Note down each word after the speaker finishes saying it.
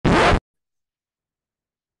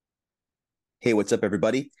Hey, what's up,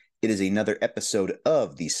 everybody? It is another episode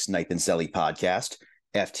of the Snipe and Selly podcast,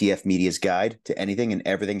 FTF Media's guide to anything and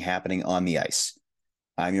everything happening on the ice.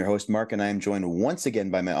 I'm your host, Mark, and I am joined once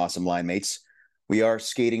again by my awesome line mates. We are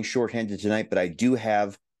skating shorthanded tonight, but I do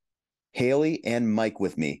have Haley and Mike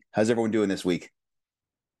with me. How's everyone doing this week?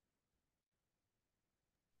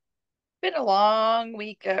 Been a long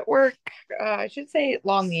week at work. I should say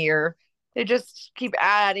long year. They just keep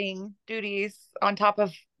adding duties on top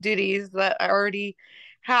of duties that I already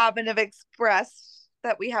have and have expressed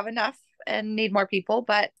that we have enough and need more people.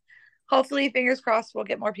 But hopefully, fingers crossed, we'll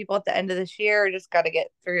get more people at the end of this year. Just got to get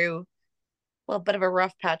through a little bit of a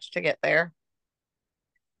rough patch to get there.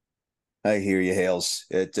 I hear you, Hales.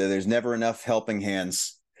 There's never enough helping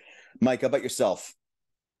hands. Mike, how about yourself?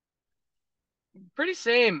 Pretty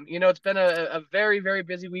same. It's been a very, very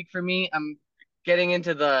busy week for me. I'm getting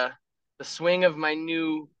into the swing of my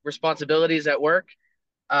new responsibilities at work.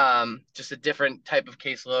 Just a different type of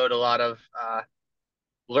caseload, a lot of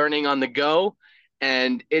learning on the go.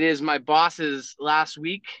 And it is my boss's last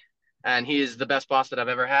week, and he is the best boss that I've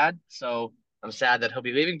ever had. So I'm sad that he'll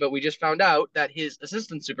be leaving, but we just found out that his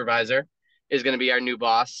assistant supervisor is going to be our new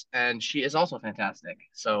boss, and she is also fantastic.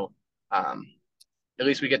 So um, at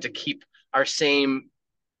least we get to keep our same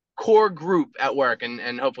core group at work,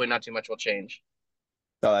 and hopefully not too much will change.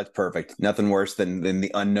 Oh, that's perfect. Nothing worse than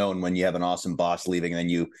the unknown when you have an awesome boss leaving, and then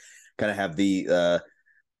you kind of have the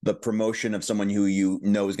promotion of someone who you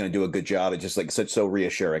know is going to do a good job. It's just like such so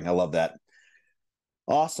reassuring. I love that.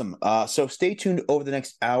 Awesome. So stay tuned over the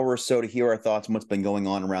next hour or so to hear our thoughts on what's been going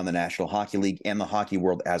on around the National Hockey League and the hockey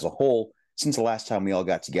world as a whole since the last time we all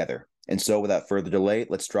got together. And so without further delay,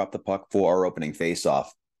 let's drop the puck for our opening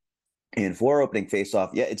face-off. And for our opening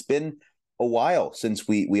face-off, yeah, it's been a while since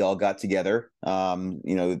we all got together.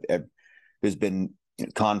 There's been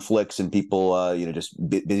conflicts and people, just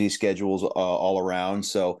busy schedules all around.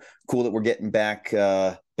 So cool that we're getting back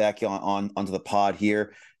on onto the pod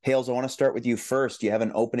here. Hales, I want to start with you first. Do you have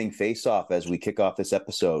an opening face-off as we kick off this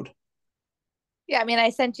episode? Yeah, I mean, I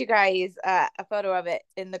sent you guys a photo of it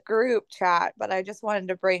in the group chat, but I just wanted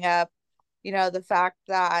to bring up, the fact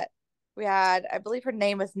that we had, I believe her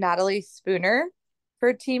name was Natalie Spooner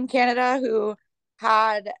for Team Canada, who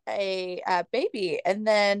had a baby and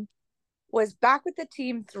then was back with the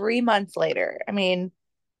team 3 months later. I mean,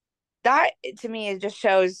 that to me it just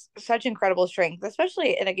shows such incredible strength,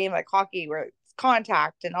 especially in a game like hockey where it's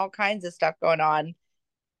contact and all kinds of stuff going on.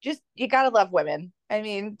 Just you gotta love women. I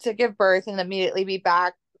mean, to give birth and immediately be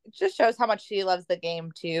back, it just shows how much she loves the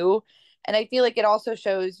game too. And I feel like it also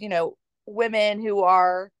shows, women who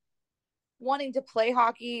are wanting to play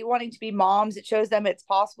hockey, wanting to be moms. It shows them it's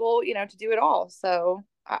possible, to do it all. So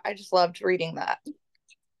I just loved reading that.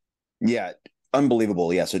 Yeah,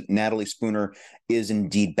 unbelievable. Yeah, so Natalie Spooner is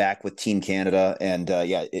indeed back with Team Canada, and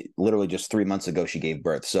literally just 3 months ago she gave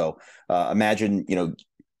birth. So imagine,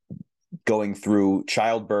 going through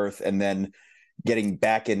childbirth and then getting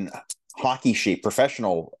back in hockey shape,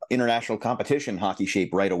 professional international competition hockey shape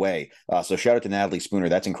right away. So shout out to Natalie Spooner.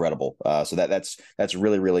 That's incredible. So that's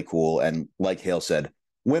really, really cool. And like Hale said,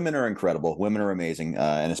 women are incredible. Women are amazing,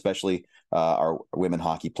 and especially our women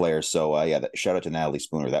hockey players. So shout out to Natalie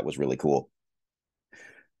Spooner. That was really cool.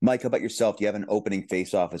 Mike, how about yourself? Do you have an opening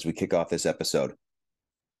face-off as we kick off this episode?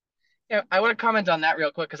 Yeah, I want to comment on that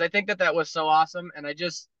real quick because I think that that was so awesome, and I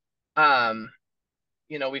just, um,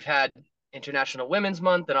 we've had International Women's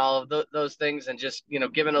Month and all of those things, and just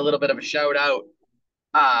giving a little bit of a shout out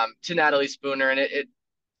to Natalie Spooner, and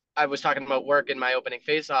I was talking about work in my opening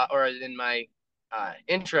face off or in my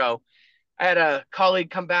intro. I had a colleague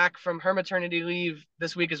come back from her maternity leave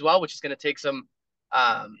this week as well, which is going to take some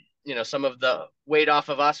of the weight off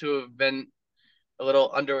of us who have been a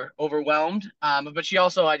little overwhelmed. But she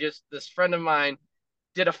also, this friend of mine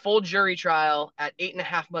did a full jury trial at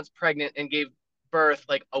 8.5 months pregnant and gave birth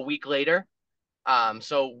like a week later.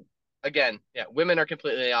 So again, yeah, women are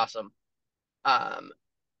completely awesome. Um,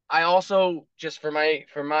 I also just for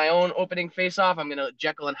my own opening face off, I'm gonna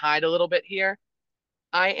Jekyll and Hyde a little bit here.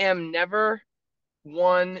 I am never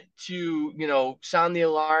one to, sound the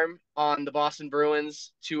alarm on the Boston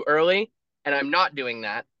Bruins too early, and I'm not doing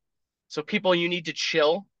that. So people, you need to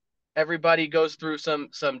chill. Everybody goes through some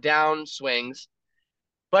down swings.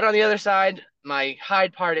 But on the other side, my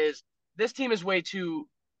Hyde part is this team is way too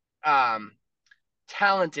um,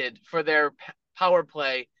 talented for their power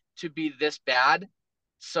play to be this bad.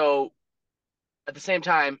 So at the same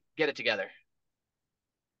time, get it together.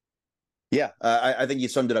 Yeah, I think you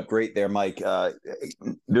summed it up great there, Mike.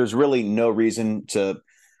 There's really no reason to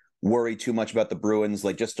worry too much about the Bruins.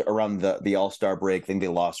 Like just around the All-Star break, I think they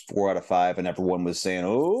lost 4 out of 5, and everyone was saying,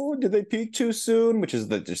 "Oh, did they peak too soon?" Which is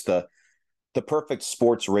the perfect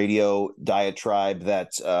sports radio diatribe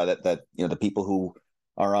that the people who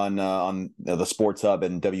are on the Sports Hub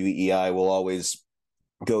and WEEI will always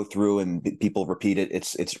go through, and people repeat it.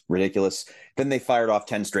 It's ridiculous. Then they fired off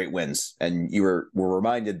 10 straight wins, and you were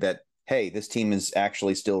reminded that, hey, this team is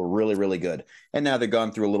actually still really, really good. And now they've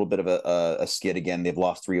gone through a little bit of a skid again. They've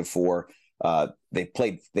lost 3 of 4. They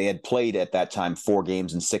had played at that time 4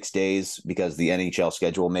 games in 6 days because the NHL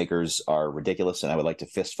schedule makers are ridiculous, and I would like to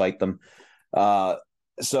fist fight them.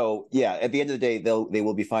 So yeah, at the end of the day, they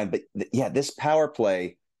will be fine. But yeah, this power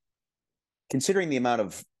play, considering the amount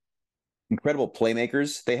of incredible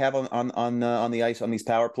playmakers they have on the ice on these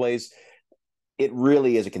power plays, it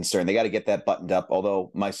really is a concern. They got to get that buttoned up.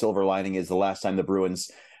 Although my silver lining is the last time the Bruins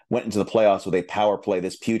went into the playoffs with a power play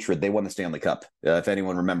this putrid, they won the Stanley Cup. If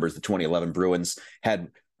anyone remembers, the 2011 Bruins had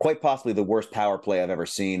quite possibly the worst power play I've ever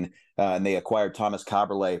seen, and they acquired Thomas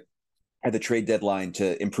Kaberle at the trade deadline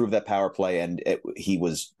to improve that power play, and that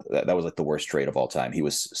was like the worst trade of all time. He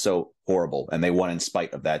was so horrible, and they won in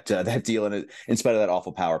spite of that deal and in spite of that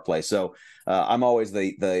awful power play. So I'm always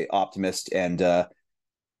the optimist, and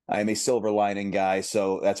I'm a silver lining guy.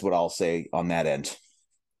 So that's what I'll say on that end.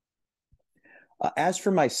 As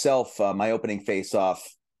for myself, my opening face-off.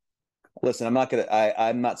 Listen,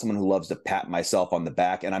 I'm not someone who loves to pat myself on the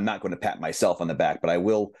back, and I'm not going to pat myself on the back, but I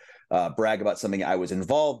will brag about something I was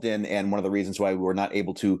involved in. And one of the reasons why we were not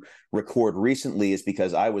able to record recently is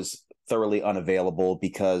because I was thoroughly unavailable,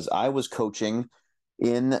 because I was coaching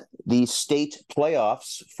in the state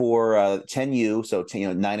playoffs for 10U, so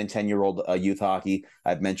 9 and 10-year-old youth hockey.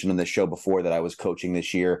 I've mentioned on this show before that I was coaching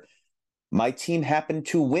this year. My team happened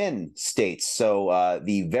to win states. So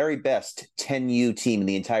the very best 10U team in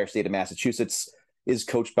the entire state of Massachusetts is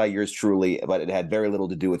coached by yours truly, but it had very little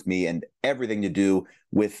to do with me and everything to do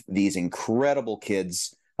with these incredible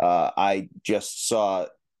kids. I just saw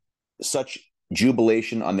such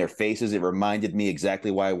jubilation on their faces. It reminded me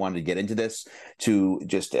exactly why I wanted to get into this, to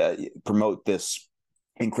just promote this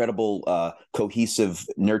incredible cohesive,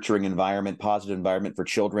 nurturing environment, positive environment for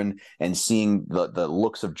children, and seeing the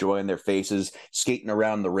looks of joy in their faces, skating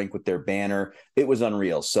around the rink with their banner. It was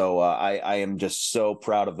unreal. So I am just so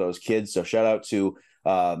proud of those kids. So shout out to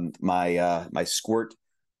my Squirt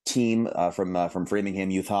team from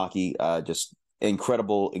Framingham Youth Hockey. Just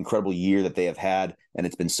incredible year that they have had, and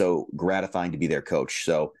it's been so gratifying to be their coach.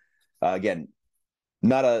 So again,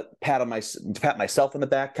 not a pat myself on the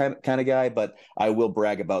back kind of guy, but I will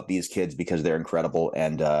brag about these kids because they're incredible,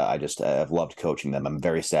 and I've loved coaching them. I'm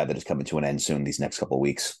very sad that it's coming to an end soon these next couple of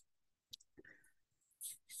weeks.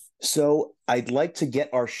 So I'd like to get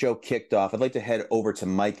our show kicked off. I'd like to head over to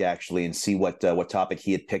Mike actually and see what topic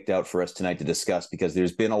he had picked out for us tonight to discuss, because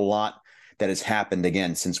there's been a lot that has happened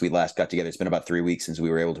again since we last got together. It's been about 3 weeks since we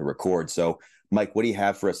were able to record. So Mike, what do you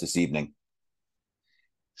have for us this evening?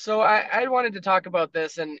 So I wanted to talk about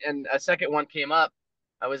this, and a second one came up.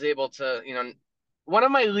 I was able to, one of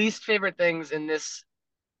my least favorite things in this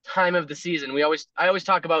time of the season. I always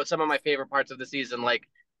talk about some of my favorite parts of the season, like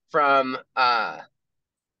from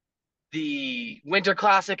the Winter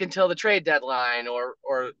Classic until the trade deadline, or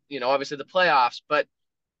obviously the playoffs. But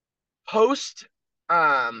post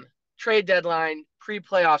trade deadline,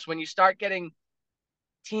 pre-playoffs, when you start getting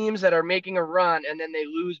teams that are making a run and then they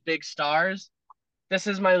lose big stars, this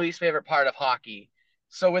is my least favorite part of hockey.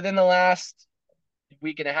 So within the last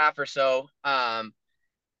week and a half or so, the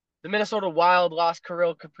Minnesota Wild lost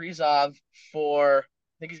Kirill Kaprizov for,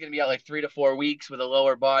 I think he's going to be out like 3 to 4 weeks with a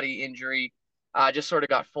lower body injury. Just sort of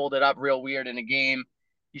got folded up real weird in a game.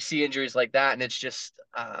 You see injuries like that, and it's just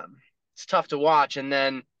it's tough to watch. And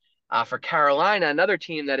then for Carolina, another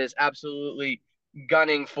team that is absolutely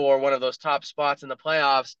gunning for one of those top spots in the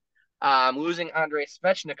playoffs, losing Andrei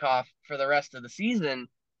Svechnikov for the rest of the season,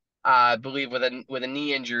 I believe with a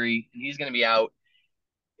knee injury, and he's going to be out.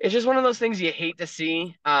 It's just one of those things you hate to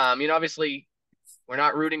see. Obviously, we're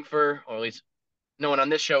not rooting for, or at least no one on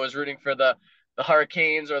this show is rooting for the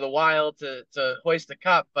Hurricanes or the Wild to hoist the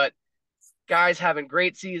cup, but guys having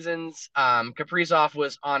great seasons. Kaprizov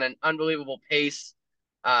was on an unbelievable pace.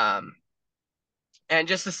 And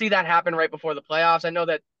just to see that happen right before the playoffs, I know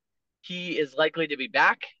that he is likely to be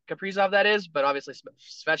back, Kaprizov that is, but obviously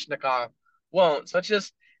Svechnikov won't. So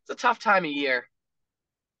it's a tough time of year.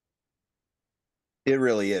 It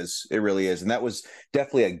really is. It really is. And that was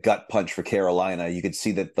definitely a gut punch for Carolina. You could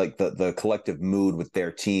see that like the collective mood with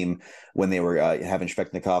their team when they were having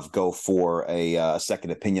Svechnikov go for a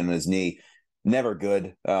second opinion on his knee. Never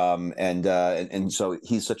good. And so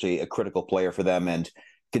he's such a critical player for them. And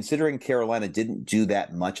considering Carolina didn't do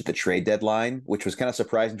that much at the trade deadline, which was kind of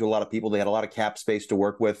surprising to a lot of people. They had a lot of cap space to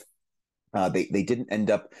work with. They didn't end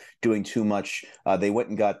up doing too much. They went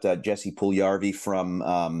and got Jesse Puljujarvi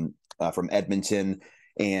from Edmonton,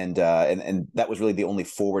 and that was really the only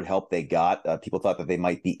forward help they got. People thought that they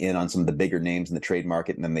might be in on some of the bigger names in the trade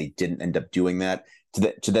market, and then they didn't end up doing that.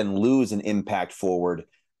 To then lose an impact forward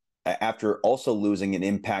after also losing an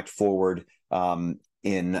impact forward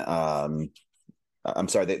in I'm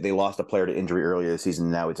sorry, they lost a player to injury earlier this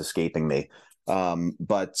season. Now it's escaping me.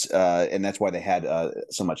 But and that's why they had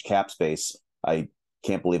so much cap space. I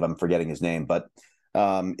can't believe I'm forgetting his name, but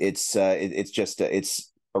it's just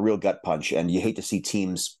it's a real gut punch, and you hate to see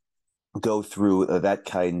teams go through that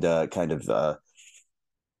kind of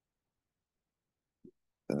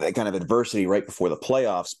that kind of adversity right before the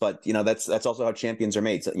playoffs. But that's also how champions are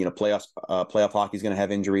made. So, playoff hockey is going to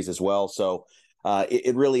have injuries as well. So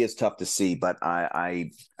it really is tough to see. But I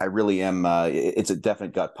really am. It's a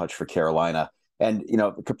definite gut punch for Carolina. And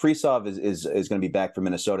Kaprizov is going to be back for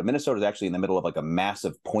Minnesota. Minnesota is actually in the middle of like a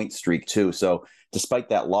massive point streak too. So despite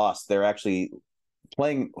that loss, they're actually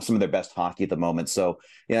playing some of their best hockey at the moment. So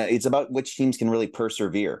it's about which teams can really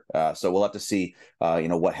persevere. So we'll have to see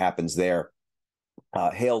what happens there.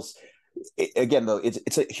 Hales, again, though,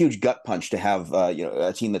 it's a huge gut punch to have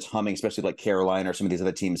a team that's humming, especially like Carolina or some of these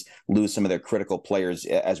other teams, lose some of their critical players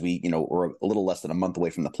as we're a little less than a month away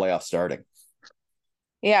from the playoffs starting.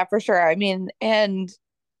 Yeah, for sure. I mean, and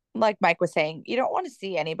like Mike was saying, you don't want to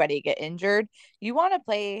see anybody get injured. You want to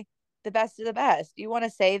play the best of the best. You want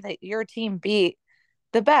to say that your team beat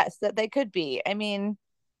the best that they could be. I mean,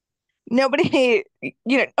 nobody,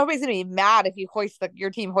 nobody's gonna be mad if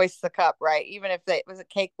your team hoists the cup, right? Even if it was a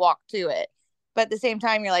cakewalk to it. But at the same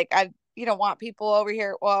time, you're like, you don't want people over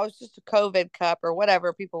here. Well, it was just a COVID cup or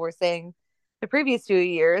whatever people were saying the previous 2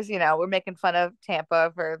 years. We're making fun of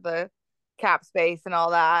Tampa for the cap space and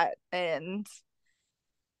all that, and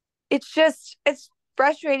it's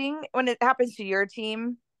frustrating when it happens to your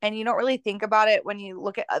team, and you don't really think about it when you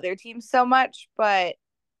look at other teams so much, but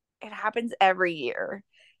it happens every year.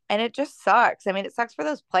 And it just sucks. I mean, it sucks for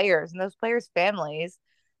those players and those players' families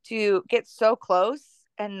to get so close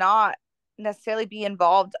and not necessarily be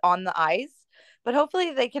involved on the ice. But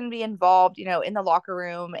hopefully they can be involved, in the locker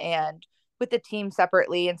room and with the team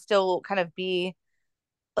separately and still kind of be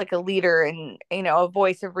like a leader and, a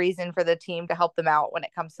voice of reason for the team to help them out when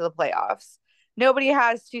it comes to the playoffs. Nobody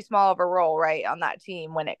has too small of a role, right, on that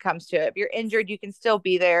team when it comes to it. If you're injured, you can still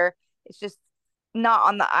be there. It's just not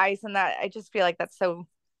on the ice, and that I just feel like that's so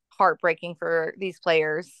heartbreaking for these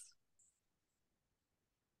players.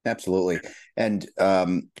 Absolutely. And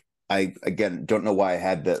I again don't know why I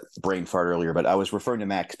had the brain fart earlier, but I was referring to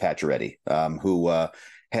Max Pacioretty, who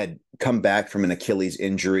had come back from an Achilles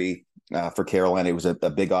injury for Carolina. It was a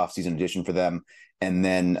big offseason addition for them. And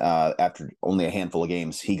then after only a handful of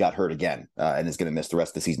games, he got hurt again and is going to miss the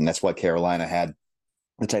rest of the season. That's why Carolina had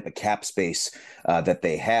the type of cap space that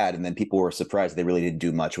they had, and then people were surprised they really didn't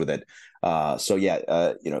do much with it.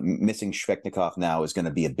 Missing Svechnikov now is going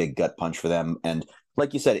to be a big gut punch for them. And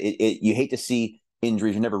like you said, you hate to see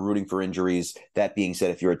injuries. You're never rooting for injuries. That being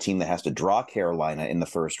said, if you're a team that has to draw Carolina in the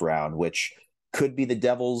first round, which could be the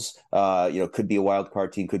Devils, could be a wild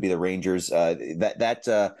card team, could be the Rangers.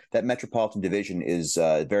 That Metropolitan Division is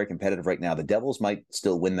very competitive right now. The Devils might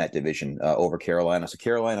still win that division over Carolina. So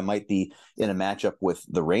Carolina might be in a matchup with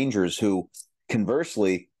the Rangers, who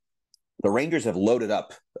conversely, the Rangers have loaded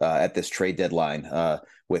up at this trade deadline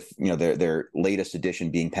with their latest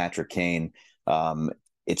addition being Patrick Kane.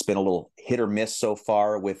 It's been a little hit or miss so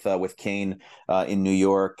far with Kane in New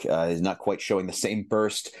York. He's not quite showing the same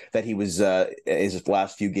burst that he was his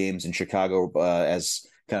last few games in Chicago as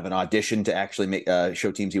kind of an audition to actually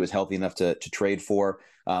show teams he was healthy enough to trade for.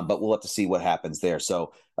 But we'll have to see what happens there.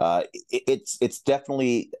 So it's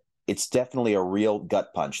definitely a real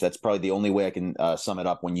gut punch. That's probably the only way I can sum it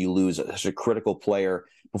up when you lose such a critical player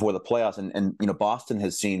before the playoffs. And Boston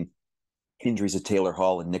has seen injuries of Taylor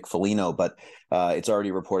Hall and Nick Foligno, but it's already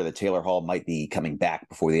reported that Taylor Hall might be coming back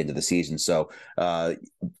before the end of the season. So, a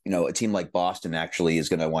team like Boston actually is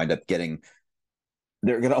going to wind up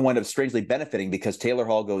strangely benefiting because Taylor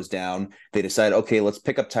Hall goes down. They decide, okay, let's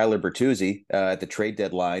pick up Tyler Bertuzzi at the trade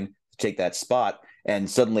deadline to take that spot. And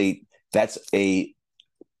suddenly that's a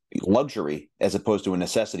luxury as opposed to a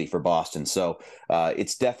necessity for Boston. So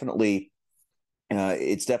it's definitely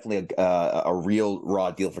a real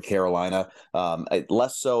raw deal for Carolina.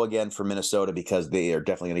 Less so again for Minnesota because they are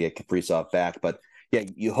definitely going to get Kaprizov back. But yeah,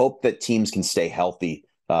 you hope that teams can stay healthy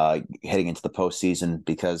heading into the postseason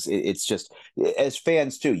because it's just as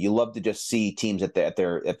fans too, you love to just see teams at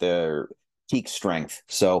their peak strength.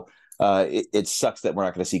 So it sucks that we're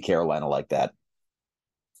not going to see Carolina like that.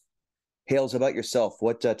 Hales, about yourself,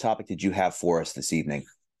 what topic did you have for us this evening?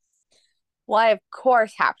 Well, I of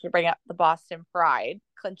course have to bring up the Boston Pride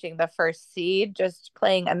clinching the first seed, just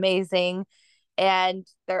playing amazing. And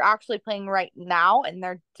they're actually playing right now, and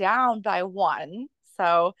they're down by one.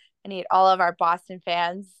 So I need all of our Boston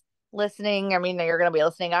fans listening. I mean, you're going to be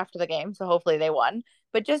listening after the game, so hopefully they won.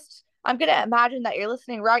 But just, I'm going to imagine that you're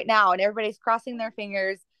listening right now, and everybody's crossing their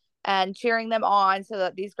fingers and cheering them on so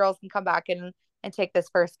that these girls can come back and take this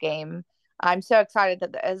first game. I'm so excited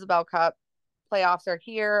that the Isabel Cup playoffs are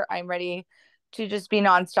here. I'm ready to just be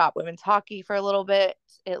nonstop women's hockey for a little bit,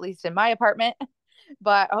 at least in my apartment.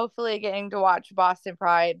 But hopefully, getting to watch Boston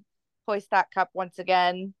Pride hoist that cup once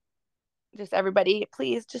again. Just everybody,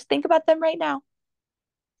 please just think about them right now.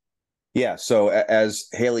 Yeah. So as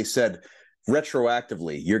Haley said,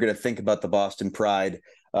 retroactively, you're going to think about the Boston Pride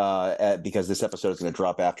because this episode is going to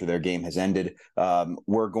drop after their game has ended.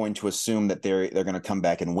 We're going to assume that they're going to come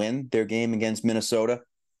back and win their game against Minnesota.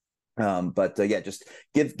 But yeah, just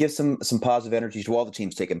give some positive energy to all the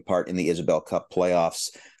teams taking part in the Isabel Cup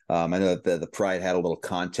playoffs. I know that the Pride had a little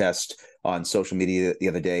contest on social media the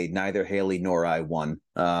other day. Neither Haley nor I won.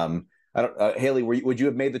 I don't. Haley, would you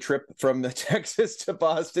have made the trip from the Texas to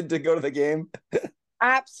Boston to go to the game?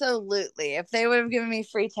 Absolutely. If they would have given me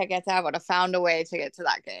free tickets, I would have found a way to get to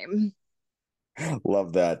that game.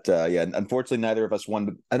 Love that. Yeah, unfortunately, neither of us won.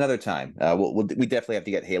 But another time, we definitely have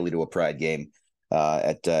to get Haley to a Pride game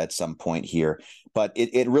at some point here. But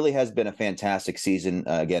it really has been a fantastic season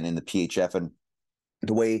again in the PHF, and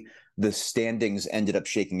the way the standings ended up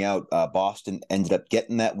shaking out, Boston ended up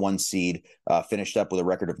getting that one seed, finished up with a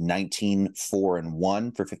record of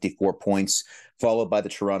 19-4-1 for 54 points, followed by the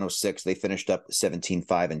Toronto Six. They finished up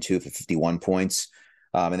 17-5-2 for 51 points.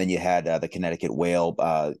 And then you had the Connecticut Whale,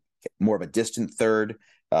 more of a distant third,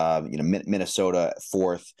 Minnesota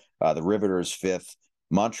fourth, the Riveters fifth,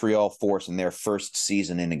 Montreal fourth in their first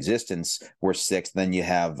season in existence were sixth. Then you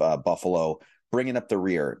have Buffalo bringing up the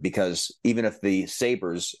rear, because even if the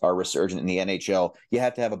Sabres are resurgent in the NHL, you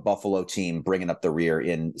have to have a Buffalo team bringing up the rear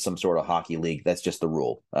in some sort of hockey league. That's just the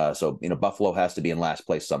rule. So Buffalo has to be in last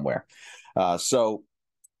place somewhere. So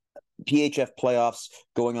PHF playoffs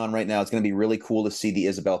going on right now. It's going to be really cool to see the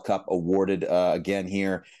Isabel Cup awarded again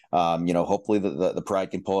here. Hopefully the Pride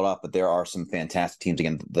can pull it off, but there are some fantastic teams.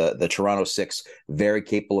 Again, the Toronto Six, very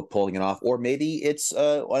capable of pulling it off, or maybe it's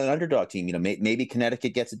an underdog team. Maybe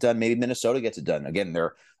Connecticut gets it done. Maybe Minnesota gets it done. Again,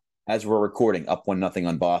 they're, as we're recording, up 1-0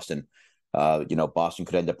 on Boston. Boston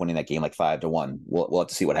could end up winning that game like 5-1. We'll have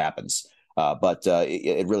to see what happens. But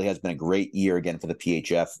it really has been a great year again for the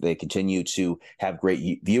PHF. They continue to have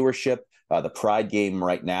great viewership. The Pride game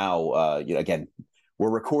right now, again, we're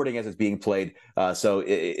recording as it's being played, so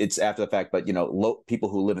it's after the fact. But people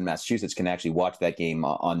who live in Massachusetts can actually watch that game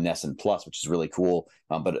on NESN Plus, which is really cool.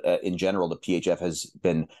 But in general, the PHF has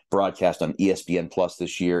been broadcast on ESPN Plus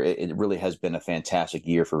this year. It really has been a fantastic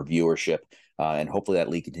year for viewership, and hopefully that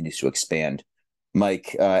league continues to expand.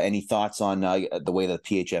 Mike, any thoughts on the way the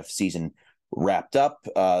PHF season wrapped up?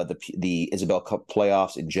 The Isabel Cup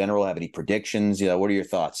playoffs in general. Have any predictions? What are your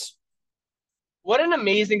thoughts? What an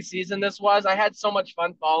amazing season this was. I had so much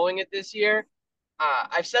fun following it this year.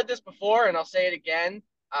 I've said this before, and I'll say it again.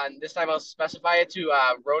 This time I'll specify it to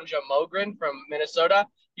Ronja Mogren from Minnesota.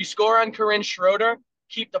 You score on Corinne Schroeder,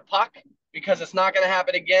 keep the puck, because it's not going to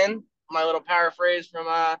happen again. My little paraphrase from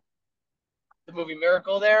the movie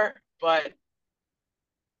Miracle there. But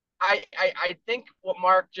I think what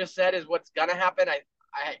Mark just said is what's going to happen.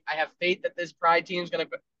 I have faith that this Pride team is going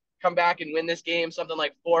to come back and win this game, something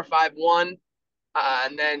like 4-5-1,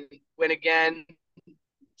 and then win again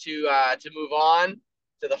to move on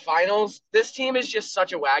to the finals. This team is just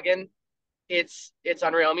such a wagon. It's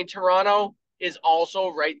unreal. I mean, Toronto is also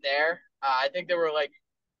right there. I think they were like,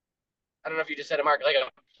 I don't know if you just said it, Mark, like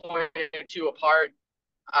a point or two apart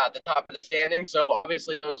at the top of the standing. So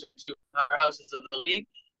obviously those are two powerhouses of the league.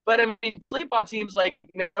 But I mean, playoff teams like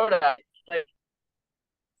Minnesota, like,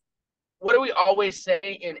 what do we always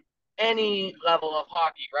say in any level of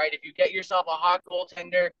hockey, right? If you get yourself a hot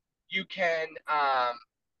goaltender, you can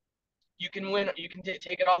win. You can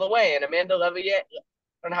take it all the way. And Amanda Levier, I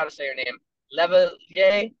don't know how to say her name,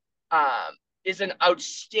 Levier, is an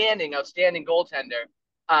outstanding goaltender.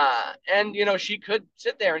 And she could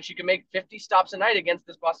sit there and she could make 50 stops a night against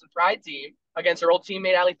this Boston Pride team, against her old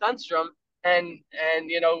teammate Ali Thunstrom, and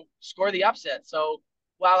score the upset. So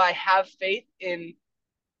while I have faith in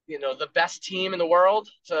the best team in the world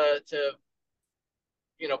to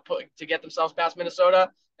get themselves past Minnesota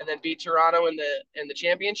and then beat Toronto in the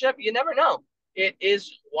championship, you never know. it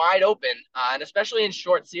is wide open, and especially in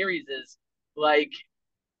short series, is like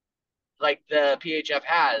the PHF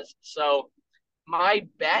has. So my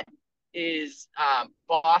bet is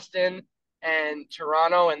Boston and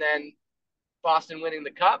Toronto, and then Boston winning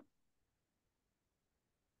the cup.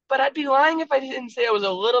 But I'd be lying if I didn't say I was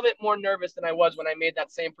a little bit more nervous than I was when I made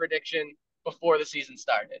that same prediction before the season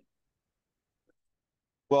started.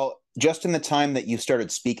 Well, just in the time that you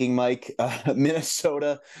started speaking, Mike,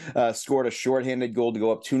 Minnesota scored a shorthanded goal to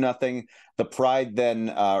go up 2-0. The Pride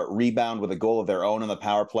then rebound with a goal of their own on the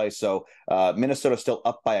power play. So Minnesota still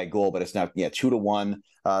up by a goal, but it's now 2-1.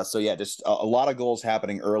 So yeah, just a lot of goals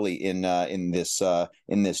happening early in this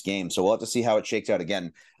game. So we'll have to see how it shakes out.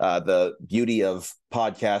 Again, the beauty of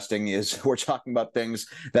podcasting is we're talking about things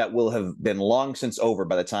that will have been long since over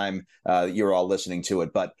by the time you're all listening to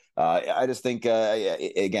it. But I just think,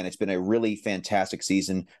 again, it's been a really fantastic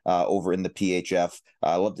season over in the PHF.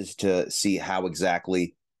 I love to see how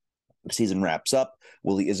exactly the season wraps up.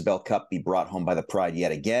 Will the Isabel Cup be brought home by the Pride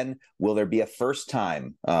yet again? Will there be a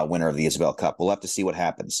first-time winner of the Isabel Cup? We'll have to see what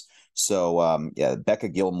happens. So, Becca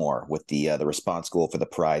Gilmore with the response goal for the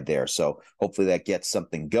Pride there. So hopefully that gets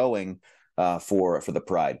something going for the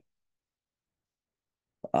Pride.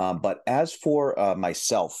 But as for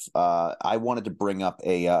myself, I wanted to bring up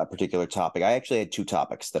a particular topic. I actually had two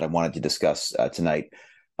topics that I wanted to discuss tonight.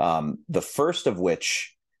 The first of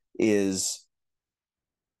which is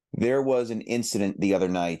there was an incident the other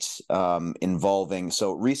night involving,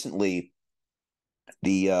 so recently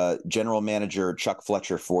the general manager, Chuck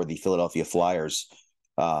Fletcher, for the Philadelphia Flyers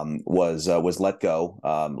was let go.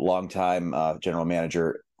 Longtime general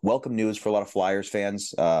manager. Welcome news for a lot of Flyers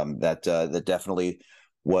fans. That definitely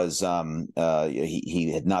was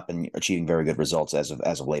he had not been achieving very good results as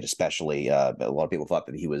of late, especially a lot of people thought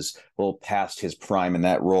that he was a little past his prime in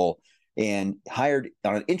that role, and hired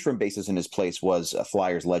on an interim basis in his place was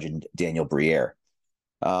Flyers legend Daniel Briere.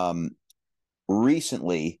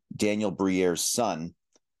 Recently, Daniel Briere's son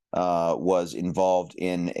was involved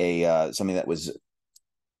in a something that was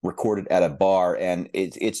recorded at a bar, and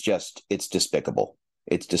it's despicable.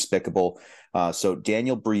 It's despicable. So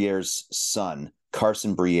Daniel Briere's son,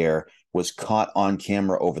 Carson Briere, was caught on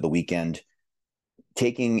camera over the weekend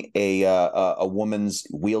taking a woman's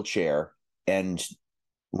wheelchair and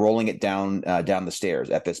rolling it down the stairs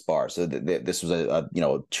at this bar. So this was a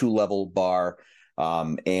 2-level bar,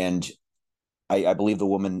 and I believe the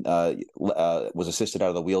woman was assisted out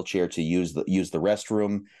of the wheelchair to use the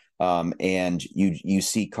restroom. And you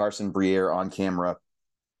see Carson Briere on camera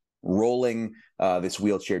rolling this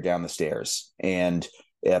wheelchair down the stairs, and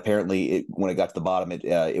apparently when it got to the bottom,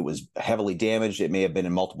 it was heavily damaged. It may have been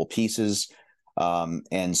in multiple pieces,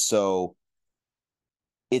 and so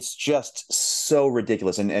it's just so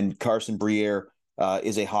ridiculous. And Carson Briere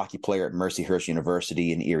is a hockey player at Mercyhurst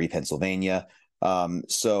University in Erie, Pennsylvania.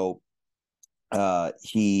 So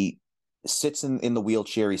he sits in the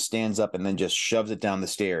wheelchair, he stands up and then just shoves it down the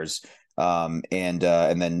stairs, and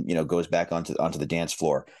then goes back onto the dance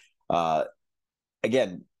floor.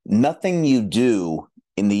 Again, nothing you do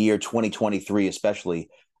in the year 2023, especially,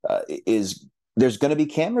 is there's going to be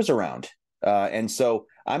cameras around, and so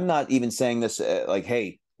I'm not even saying this like,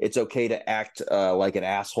 hey, it's okay to act like an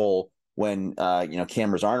asshole when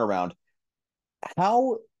cameras aren't around.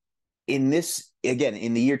 How in this, again,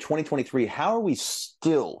 in the year 2023, how are we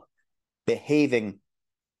still behaving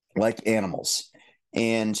like animals?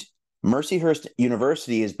 And Mercyhurst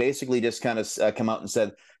University has basically just kind of come out and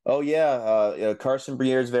said, "Oh yeah, Carson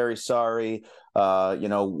Briere is very sorry.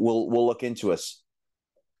 We'll look into us."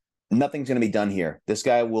 Nothing's going to be done here. This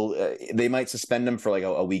guy will. They might suspend him for like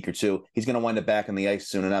a week or two. He's going to wind up back on the ice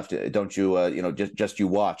soon enough. Don't you? Just you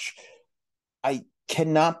watch. I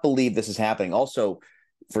cannot believe this is happening. Also,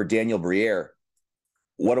 for Daniel Briere,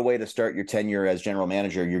 what a way to start your tenure as general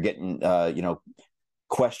manager. You're getting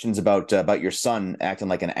questions about your son acting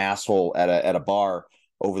like an asshole at a bar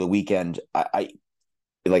over the weekend. I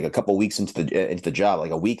like a couple weeks into the job,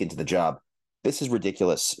 like a week into the job. This is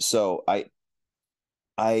ridiculous. So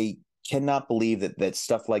I cannot believe that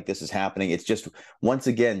stuff like this is happening. It's just, once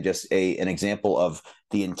again, just an example of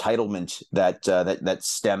the entitlement that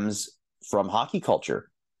stems from hockey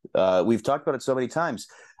culture. We've talked about it so many times.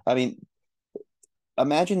 I mean,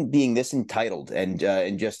 imagine being this entitled and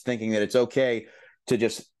just thinking that it's okay to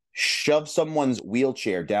just shove someone's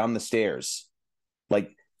wheelchair down the stairs.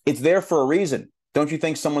 Like, it's there for a reason. Don't you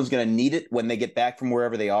think someone's going to need it when they get back from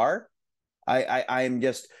wherever they are?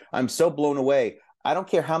 I'm so blown away. I don't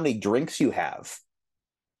care how many drinks you have.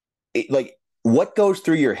 Like, what goes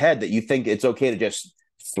through your head that you think it's okay to just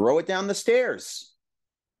throw it down the stairs?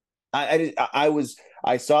 I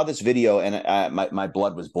I saw this video and my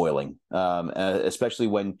blood was boiling, especially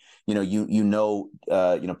when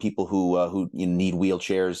people who need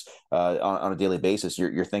wheelchairs on a daily basis.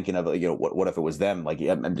 You're thinking of what if it was them? Like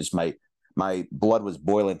I'm just my blood was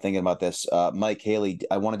boiling thinking about this. Mike, Haley,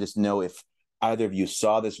 I want to just know if either of you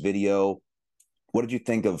saw this video. What did you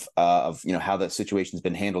think of how that situation's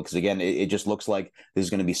been handled? Because again, it just looks like this is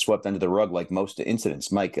going to be swept under the rug like most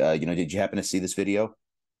incidents. Mike, did you happen to see this video?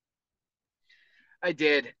 I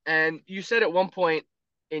did. And you said at one point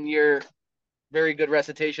in your very good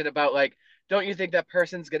recitation about like, don't you think that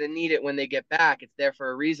person's going to need it when they get back? It's there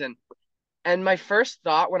for a reason. And my first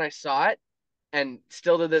thought when I saw it, and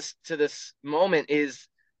still to this moment, is,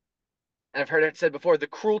 and I've heard it said before, the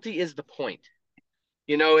cruelty is the point.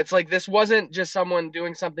 It's like this wasn't just someone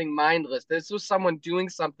doing something mindless. This was someone doing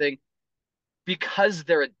something because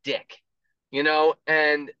they're a dick,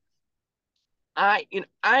 and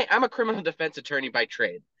I'm a criminal defense attorney by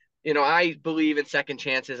trade. I believe in second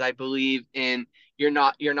chances. I believe in you're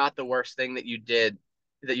not the worst thing that you did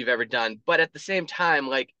that you've ever done. But at the same time,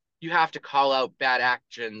 like you have to call out bad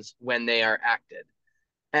actions when they are acted.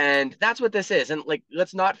 And that's what this is. And like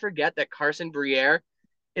let's not forget that Carson Briere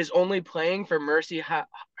is only playing for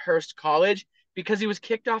Mercyhurst College because he was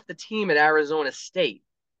kicked off the team at Arizona State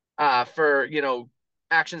for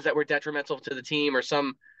actions that were detrimental to the team or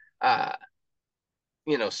uh,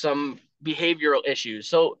 some behavioral issues.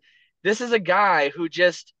 So this is a guy who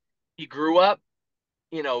he grew up,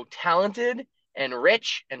 talented and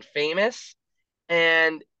rich and famous,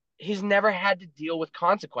 and he's never had to deal with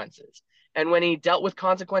consequences. And when he dealt with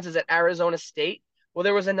consequences at Arizona State, well,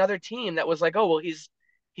 there was another team that was like, oh, well, he's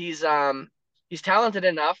talented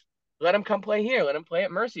enough. Let him come play here. Let him play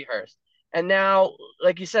at Mercyhurst. And now,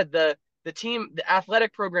 like you said, the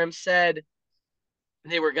athletic program said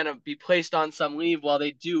they were going to be placed on some leave while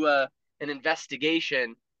they do an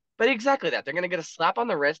investigation. But exactly that. They're going to get a slap on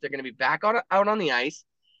the wrist. They're going to be back out on the ice,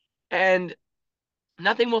 and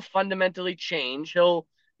nothing will fundamentally change.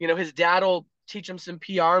 His dad will teach him some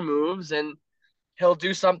PR moves, and he'll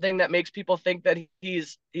do something that makes people think that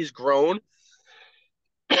he's grown.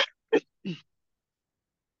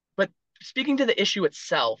 But speaking to the issue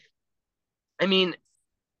itself, I mean,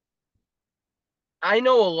 I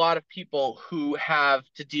know a lot of people who have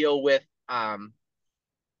to deal with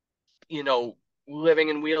you know, living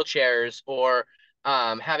in wheelchairs or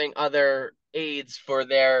having other aids for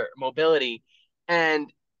their mobility.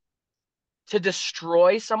 And to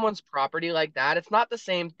destroy someone's property like that, it's not the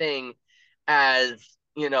same thing as,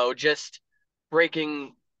 just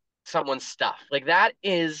breaking someone's stuff. Like that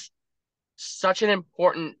is such an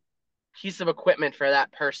important piece of equipment for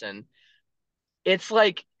that person. It's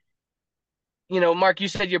like, Mark, you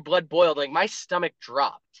said your blood boiled. Like my stomach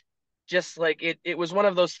dropped. Just like it was one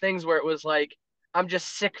of those things where it was like, I'm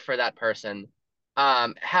just sick for that person,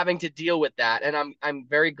 having to deal with that. And I'm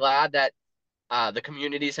very glad that the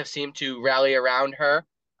communities have seemed to rally around her.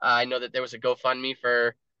 I know that there was a GoFundMe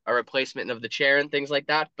for a replacement of the chair and things like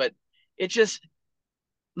that, but it just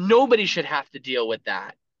nobody should have to deal with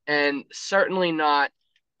that, and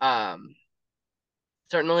um,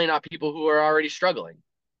 certainly not people who are already struggling.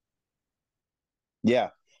 Yeah.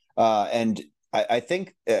 And I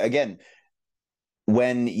think again,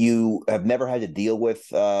 when you have never had to deal with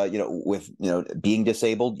being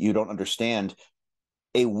disabled, you don't understand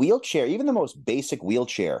a wheelchair. Even the most basic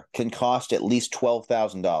wheelchair can cost at least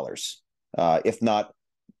 $12,000, if not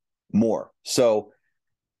more. So,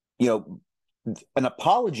 an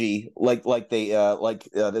apology like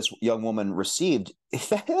this young woman received,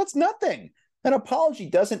 that's nothing. An apology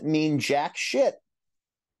doesn't mean jack shit.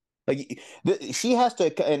 Like she has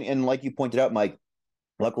to, and like you pointed out, Mike.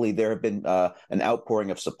 Luckily, there have been an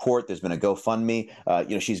outpouring of support. There's been a GoFundMe.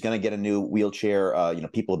 She's going to get a new wheelchair.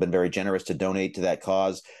 People have been very generous to donate to that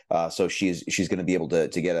cause. So she's going to be able to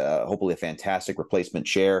get hopefully a fantastic replacement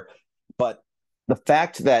chair. But the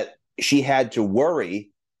fact that she had to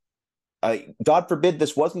worry, God forbid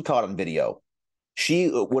this wasn't caught on video, she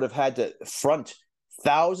would have had to front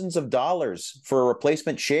thousands of dollars for a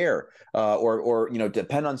replacement chair, or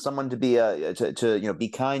depend on someone to be to be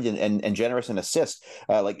kind and generous and assist.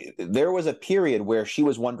 Like there was a period where she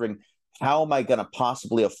was wondering, how am I going to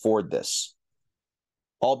possibly afford this?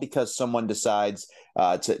 All because someone decides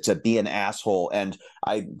to be an asshole. And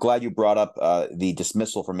I'm glad you brought up the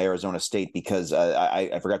dismissal from Arizona State, because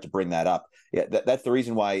I forgot to bring that up. Yeah, that's the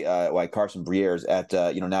reason why Carson Briere is at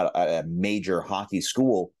not a major hockey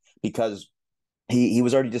school, because he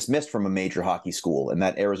was already dismissed from a major hockey school, and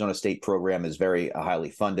that Arizona State program is very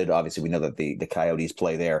highly funded. Obviously, we know that the Coyotes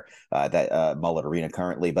play there, that Mullet Arena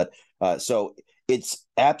currently, but so it's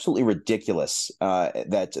absolutely ridiculous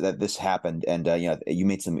that this happened. And you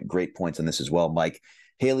made some great points on this as well, Mike.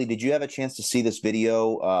 Haley, did you have a chance to see this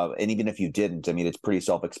video? And even if you didn't, I mean, it's pretty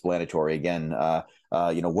self-explanatory. Again,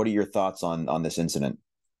 what are your thoughts on this incident?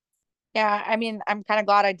 Yeah, I mean, I'm kind of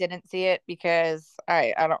glad I didn't see it because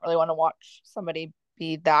I don't really want to watch somebody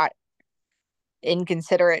be that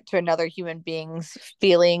inconsiderate to another human being's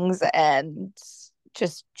feelings and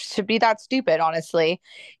just to be that stupid, honestly.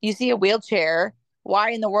 You see a wheelchair,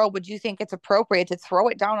 why in the world would you think it's appropriate to throw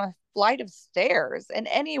it down a flight of stairs in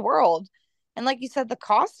any world? And like you said, the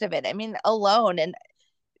cost of it, I mean, alone, and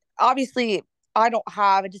obviously I don't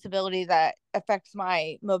have a disability that affects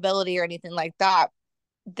my mobility or anything like that.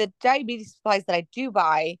 The diabetes supplies that I do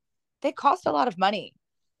buy, they cost a lot of money.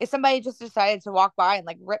 If somebody just decided to walk by and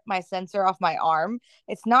like rip my sensor off my arm,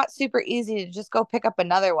 it's not super easy to just go pick up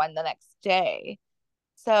another one the next day.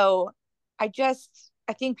 So I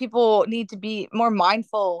think people need to be more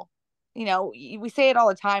mindful. You know, we say it all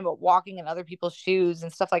the time about walking in other people's shoes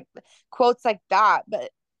and stuff like quotes like that.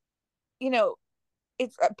 But, you know,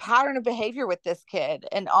 it's a pattern of behavior with this kid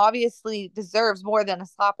and obviously deserves more than a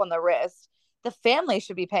slap on the wrist. The family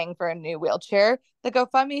should be paying for a new wheelchair. The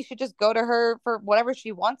GoFundMe should just go to her for whatever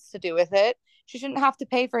she wants to do with it. She shouldn't have to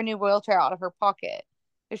pay for a new wheelchair out of her pocket.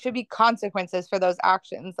 There should be consequences for those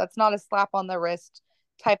actions. That's not a slap on the wrist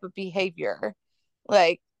type of behavior.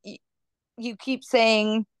 Like you keep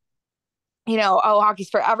saying, oh, hockey's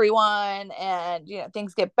for everyone and,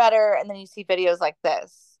 things get better. And then you see videos like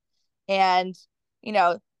this. And, you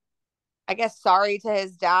know, I guess sorry to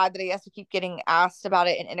his dad that he has to keep getting asked about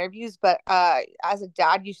it in interviews, but as a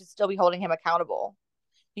dad, you should still be holding him accountable.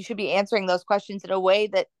 You should be answering those questions in a way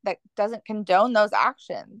that doesn't condone those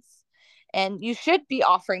actions. And you should be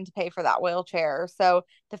offering to pay for that wheelchair. So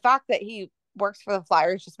the fact that he works for the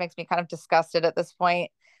Flyers just makes me kind of disgusted at this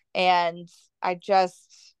point. And I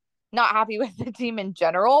just not happy with the team in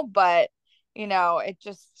general, but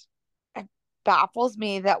it baffles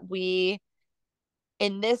me that we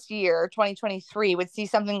in this year 2023 would see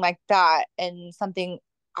something like that and something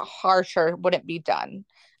harsher wouldn't be done.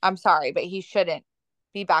 I'm sorry, but he shouldn't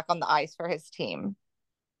be back on the ice for his team.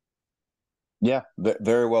 Yeah,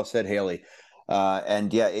 very well said, Haley.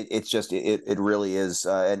 And yeah, it's just it really is.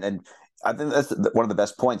 And I think that's one of the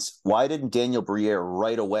best points. Why didn't Daniel Briere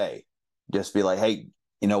right away just be like, hey,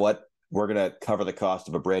 you know what? We're gonna cover the cost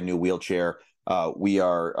of a brand new wheelchair. We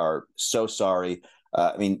are so sorry.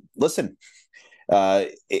 I mean, listen,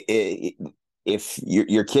 if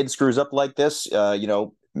your kid screws up like this,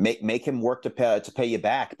 make him work to pay you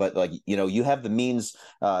back. But like you have the means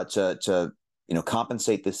to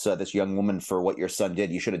compensate this young woman for what your son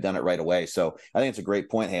did. You should have done it right away. So I think it's a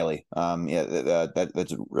great point, Haley. Yeah,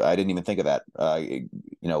 that's I didn't even think of that.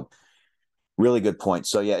 Really good point.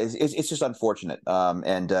 So yeah, it's just unfortunate,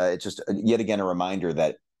 and it's just yet again a reminder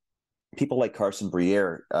that people like Carson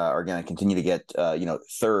Briere are going to continue to get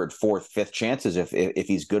third, fourth, fifth chances if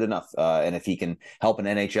he's good enough, and if he can help an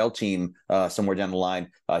NHL team somewhere down the line,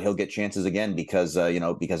 he'll get chances again because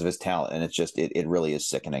because of his talent, and it really is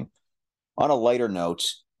sickening. On a lighter note,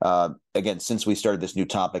 again, since we started this new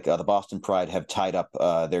topic, the Boston Pride have tied up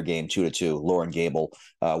their game 2-2. Lauren Gable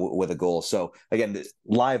with a goal. So again,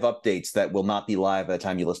 live updates that will not be live by the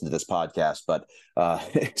time you listen to this podcast. But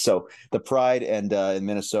so the Pride and in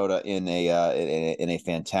Minnesota in a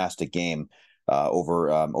fantastic game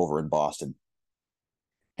over in Boston.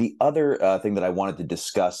 The other thing that I wanted to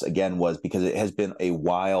discuss again was because it has been a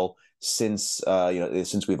while since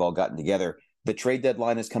since we've all gotten together. The trade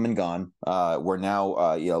deadline has come and gone. We're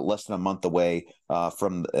now less than a month away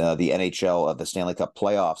from the NHL the Stanley Cup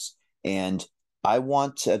playoffs, and I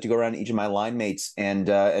want to go around each of my line mates and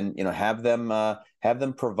have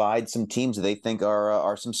them provide some teams that they think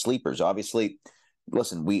are some sleepers. Obviously,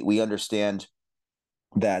 listen, we understand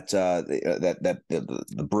that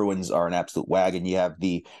the Bruins are an absolute wagon. You have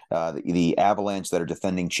the Avalanche that are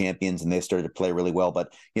defending champions, and they started to play really well.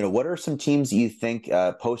 But what are some teams you think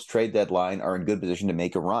post trade deadline are in good position to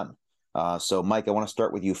make a run? So, Mike, I want to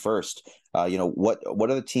start with you first. What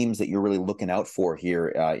are the teams that you're really looking out for here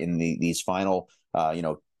in these final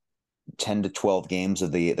 10 to 12 games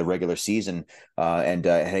of the regular season and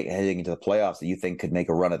heading into the playoffs that you think could make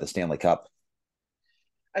a run at the Stanley Cup?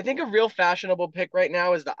 I think a real fashionable pick right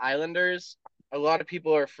now is the Islanders. A lot of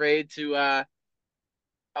people are afraid to. I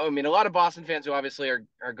mean, a lot of Boston fans who obviously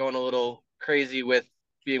are going a little crazy with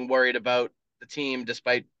being worried about the team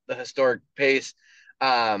despite the historic pace.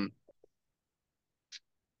 Are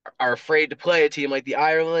afraid to play a team like the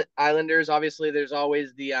Islanders. Obviously, there's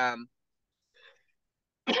always the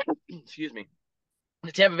excuse me.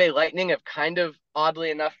 The Tampa Bay Lightning have kind of oddly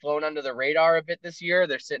enough flown under the radar a bit this year.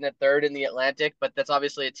 They're sitting at third in the Atlantic, but that's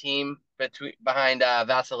obviously a team behind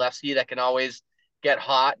Vasilevsky that can always get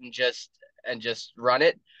hot and just run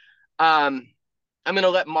it. I'm gonna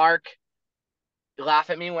let Mark laugh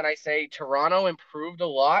at me when I say Toronto improved a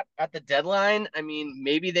lot at the deadline. I mean,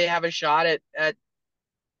 maybe they have a shot at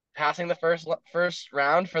passing the first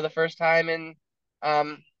round for the first time in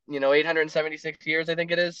 876 years, I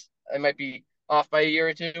think it is. I might be off by a year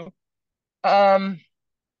or two. Um,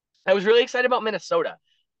 I was really excited about Minnesota.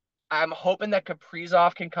 I'm hoping that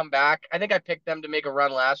Kaprizov can come back. I think I picked them to make a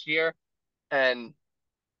run last year and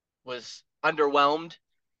was underwhelmed,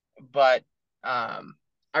 but I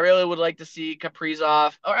really would like to see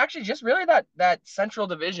Kaprizov, or actually just really that Central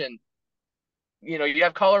Division. You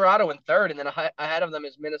have Colorado in third, and then ahead of them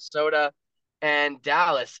is Minnesota and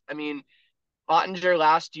Dallas. I mean, Ottinger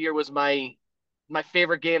last year was my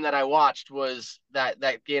favorite game that I watched was that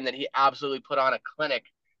game that he absolutely put on a clinic,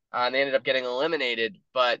 and they ended up getting eliminated.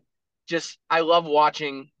 But just I love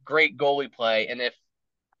watching great goalie play, and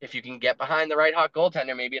if you can get behind the right hot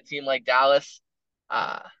goaltender, maybe a team like Dallas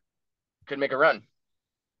uh, could make a run.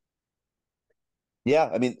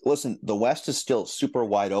 Yeah, I mean, listen, the West is still super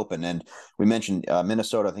wide open, and we mentioned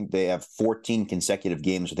Minnesota. I think they have 14 consecutive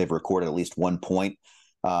games where they've recorded at least 1 point.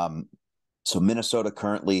 Um, so Minnesota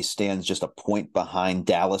currently stands just a point behind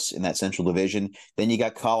Dallas in that Central Division. Then you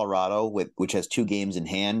got Colorado, which has 2 games in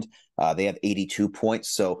hand. They have 82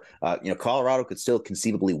 points. So Colorado could still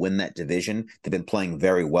conceivably win that division. They've been playing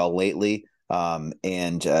very well lately, and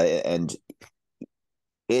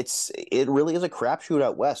it really is a crapshoot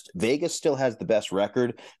out west. Vegas still has the best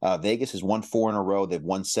record. Vegas has won 4 in a row. They've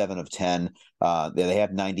won 7 of 10. They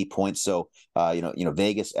have 90 points. So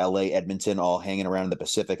Vegas, LA, Edmonton, all hanging around in the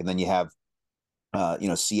Pacific, and then you have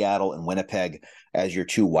Seattle and Winnipeg as your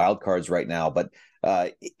 2 wild cards right now. But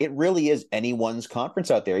it really is anyone's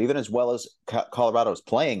conference out there, even as well as Colorado is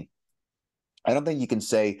playing. I don't think you can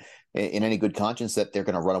say in any good conscience that they're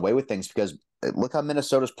going to run away with things, because look how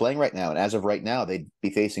Minnesota's playing right now. And as of right now, they'd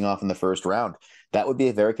be facing off in the first round. That would be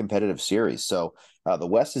a very competitive series. So the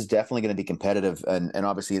West is definitely going to be competitive. And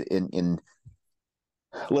obviously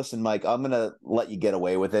listen, Mike, I'm going to let you get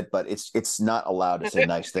away with it, but it's not allowed to say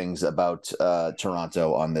nice things about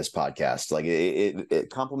Toronto on this podcast. Like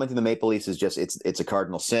complimenting the Maple Leafs is just, it's a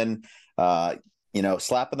cardinal sin.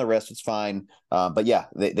 Slapping the wrist, it's fine. But yeah,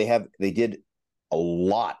 they did a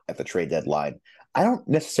lot at the trade deadline. I don't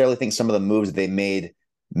necessarily think some of the moves that they made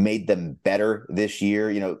them better this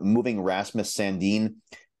year. Moving Rasmus Sandin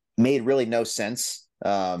made really no sense.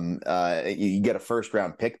 You get a first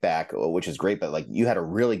round pick back, which is great, but like you had a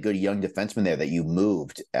really good young defenseman there that you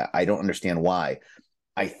moved. I don't understand why.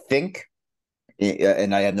 I think,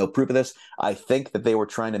 and I have no proof of this, I think that they were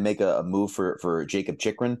trying to make a move for Jacob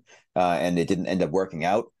Chikrin, and it didn't end up working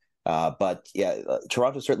out. But yeah,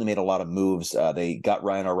 Toronto certainly made a lot of moves. They got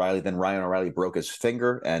Ryan O'Reilly. Then Ryan O'Reilly broke his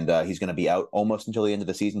finger, and he's going to be out almost until the end of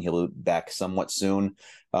the season. He'll be back somewhat soon.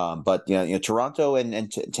 But Toronto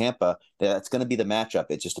and Tampa, that's going to be the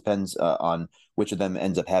matchup. It just depends on which of them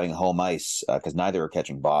ends up having home ice, because neither are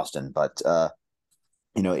catching Boston. But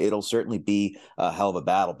it'll certainly be a hell of a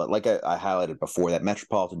battle. But like I highlighted before, that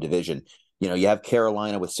Metropolitan Division, you have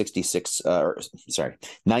Carolina with 96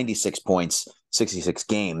 points, 66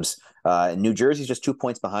 games. And New Jersey's just 2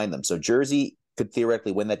 points behind them. So Jersey could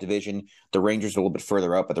theoretically win that division. The Rangers are a little bit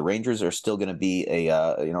further out, but the Rangers are still going to be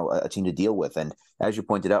a team to deal with. And as you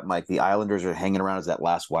pointed out, Mike, the Islanders are hanging around as that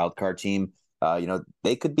last wild card team.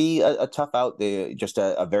 They could be a tough out. They just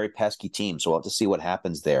a very pesky team. So we'll have to see what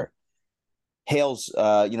happens there. Hales,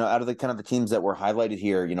 out of the kind of the teams that were highlighted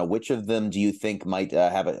here, which of them do you think might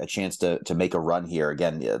have a chance to make a run here?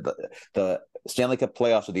 Again, the Stanley Cup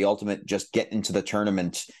playoffs are the ultimate just get into the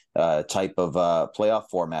tournament type of playoff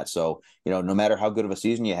format. So, no matter how good of a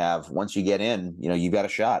season you have, once you get in, you've got a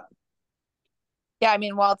shot. Yeah, I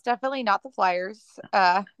mean, well, it's definitely not the Flyers.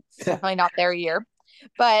 It's definitely not their year,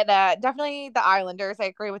 but definitely the Islanders. I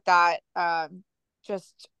agree with that.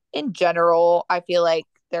 Just in general, I feel like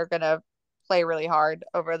they're gonna play really hard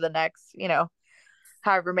over the next,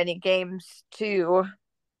 however many games to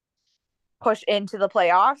push into the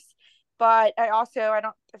playoffs. But I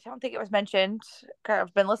don't think it was mentioned.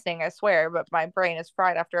 I've been listening, I swear, but my brain is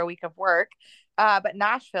fried after a week of work. But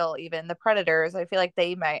Nashville, even the Predators, I feel like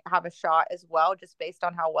they might have a shot as well, just based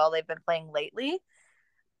on how well they've been playing lately.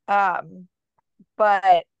 Um,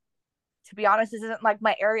 but to be honest, this isn't like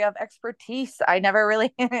my area of expertise. I never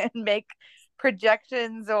really make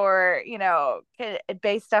projections or,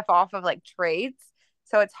 base stuff off of like trades.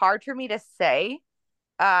 So it's hard for me to say.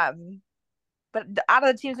 Um, but out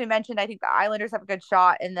of the teams we mentioned, I think the Islanders have a good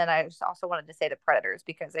shot. And then I just also wanted to say the Predators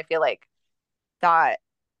because I feel like that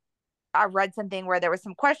I read something where there was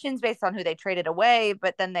some questions based on who they traded away,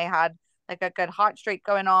 but then they had like a good hot streak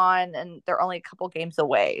going on and they're only a couple games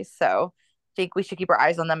away. So I think we should keep our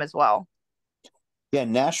eyes on them as well. Yeah,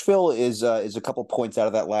 Nashville is a couple points out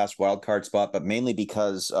of that last wild card spot, but mainly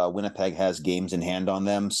because Winnipeg has games in hand on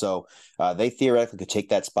them. So they theoretically could take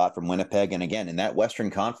that spot from Winnipeg. And again, in that Western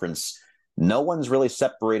Conference, no one's really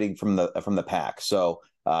separating from the pack. So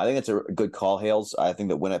I think it's a good call, Hales. I think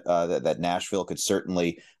that that Nashville could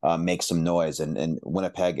certainly make some noise, and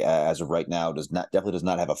Winnipeg, as of right now, definitely does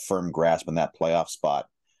not have a firm grasp on that playoff spot.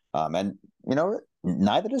 And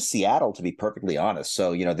neither does Seattle, to be perfectly honest.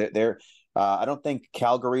 So they're I don't think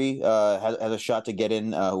Calgary has a shot to get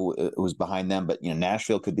in, who's behind them, but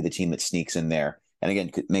Nashville could be the team that sneaks in there and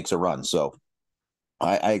again makes a run. So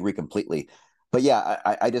I agree completely. But yeah,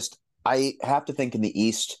 I have to think in the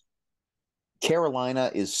East,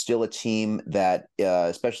 Carolina is still a team that,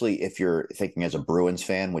 especially if you're thinking as a Bruins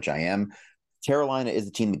fan, which I am, Carolina is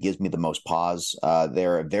the team that gives me the most pause.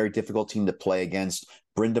 They're a very difficult team to play against.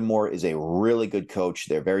 Brind'Amour is a really good coach.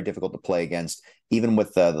 They're very difficult to play against, even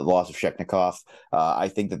with the loss of Shekhnikoff. I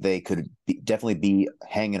think that they could definitely be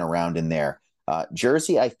hanging around in there.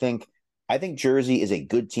 Jersey, I think Jersey is a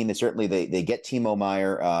good team. They get Timo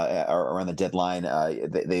Meier around the deadline.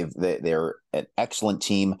 They're an excellent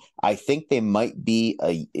team. I think they might be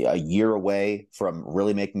a year away from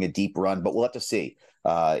really making a deep run, but we'll have to see.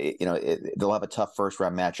 They'll have a tough first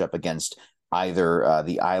round matchup against either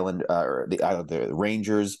the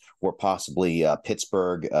Rangers or possibly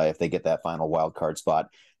Pittsburgh if they get that final wild card spot.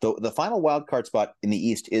 The final wild card spot in the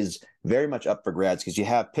East is very much up for grabs because you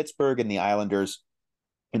have Pittsburgh and the Islanders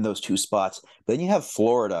in those two spots. But then you have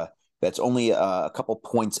Florida that's only a couple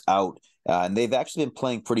points out. And they've actually been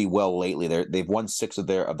playing pretty well lately. They've won 6 of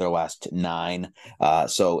their last 9.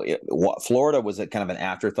 Florida was a kind of an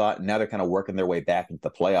afterthought, and now they're kind of working their way back into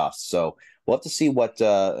the playoffs. So we'll have to see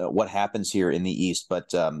what happens here in the East. But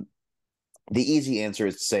the easy answer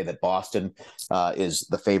is to say that Boston is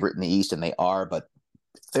the favorite in the East, and they are. But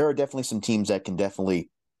there are definitely some teams that can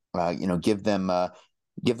definitely give them a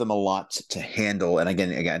lot to handle. And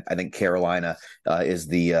again, I think Carolina is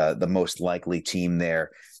the most likely team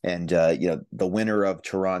there. And the winner of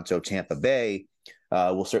Toronto Tampa Bay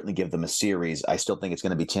will certainly give them a series. I still think it's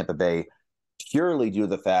going to be Tampa Bay purely due to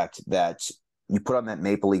the fact that you put on that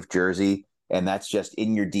Maple Leaf jersey and that's just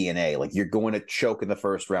in your DNA. Like you're going to choke in the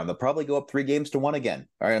first round. They'll probably go up 3-1 again.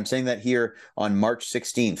 All right, I'm saying that here on March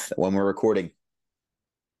 16th when we're recording.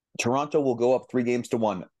 Toronto will go up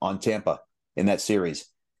 3-1 on Tampa in that series,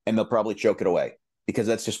 and they'll probably choke it away because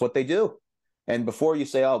that's just what they do. And before you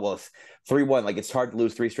say, oh, well, 3-1, like it's hard to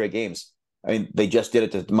lose 3 straight games. I mean, they just did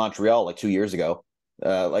it to Montreal like 2 years ago.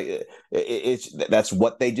 That's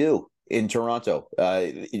what they do in Toronto.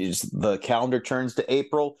 The calendar turns to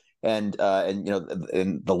April, and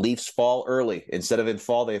the Leafs fall early. Instead of in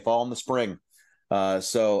fall, they fall in the spring.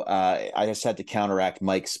 So I just had to counteract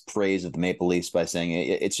Mike's praise of the Maple Leafs by saying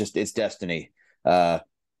it's destiny.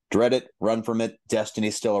 Dread it, run from it.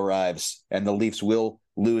 Destiny still arrives, and the Leafs will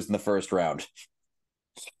lose in the first round.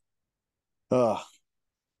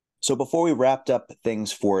 So before we wrapped up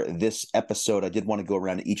things for this episode, I did want to go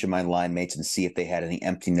around to each of my line mates and see if they had any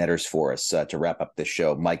empty netters for us to wrap up this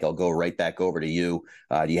show. Mike, I'll go right back over to you.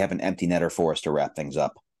 Do you have an empty netter for us to wrap things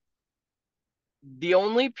up? The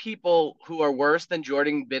only people who are worse than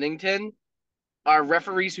Jordan Binnington are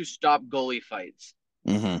referees who stop goalie fights.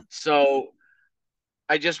 Mm-hmm. So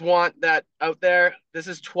I just want that out there. This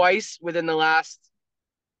is twice within the last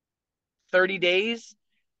 30 days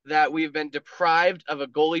that we've been deprived of a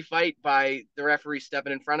goalie fight by the referee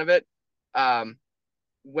stepping in front of it.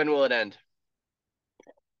 When will it end?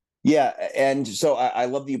 Yeah, and so I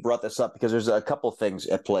love that you brought this up because there's a couple things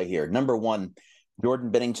at play here. Number one,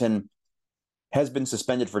 Jordan Binnington has been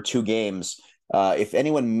suspended for 2 games. If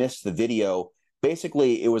anyone missed the video,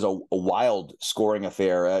 basically it was a wild scoring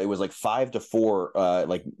affair. It was like 5-4,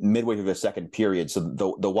 like midway through the second period. So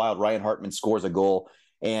the Wild, Ryan Hartman scores a goal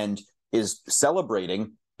and is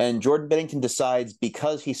celebrating. And Jordan Binnington decides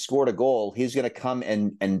because he scored a goal, he's going to come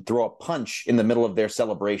and throw a punch in the middle of their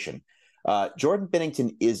celebration. Jordan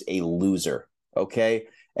Binnington is a loser. Okay.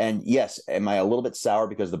 And yes, am I a little bit sour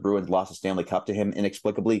because the Bruins lost the Stanley Cup to him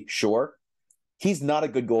inexplicably? Sure. He's not a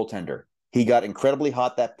good goaltender. He got incredibly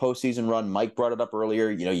hot that postseason run. Mike brought it up earlier.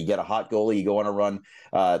 You get a hot goalie, you go on a run.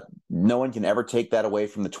 No one can ever take that away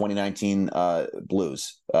from the 2019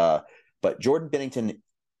 Blues. But Jordan Binnington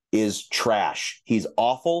is trash. He's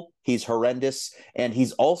awful. He's horrendous, and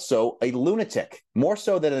he's also a lunatic, more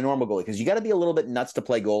so than a normal goalie, because you got to be a little bit nuts to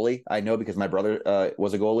play goalie. I know, because my brother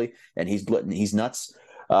was a goalie, and he's nuts.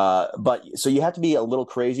 But so you have to be a little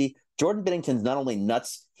crazy. Jordan Binnington's not only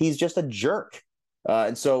nuts, he's just a jerk.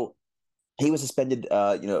 And so he was suspended,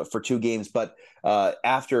 for 2 games. But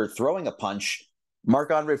after throwing a punch,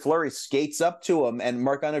 Marc-Andre Fleury skates up to him, and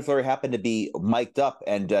Marc-Andre Fleury happened to be mic'd up,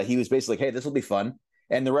 and he was basically like, hey, this will be fun.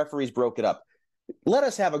 And the referees broke it up. Let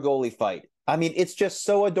us have a goalie fight. I mean, it's just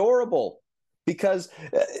so adorable, because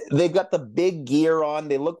they've got the big gear on.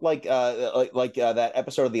 They look like that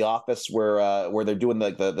episode of The Office where they're doing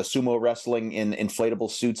the sumo wrestling in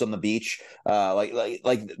inflatable suits on the beach.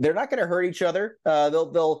 Like they're not going to hurt each other.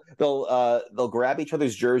 They'll grab each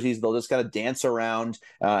other's jerseys. They'll just kind of dance around,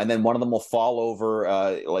 and then one of them will fall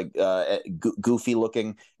over goofy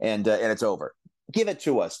looking, and it's over. Give it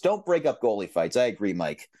to us. Don't break up goalie fights. I agree,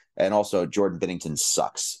 Mike. And also, Jordan Binnington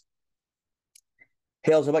sucks.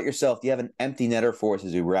 Hales, how about yourself? Do you have an empty netter for us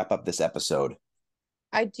as we wrap up this episode?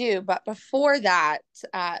 I do, but before that,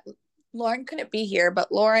 Lauren couldn't be here,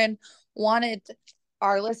 but Lauren wanted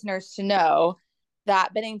our listeners to know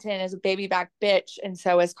that Binnington is a baby back bitch, and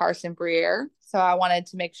so is Carson Briere. So I wanted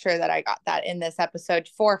to make sure that I got that in this episode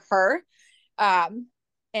for her.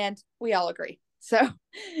 And we all agree. So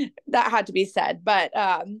that had to be said. But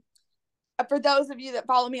for those of you that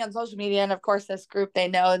follow me on social media, and of course this group, they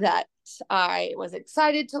know that I was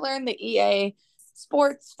excited to learn that EA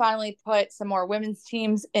Sports finally put some more women's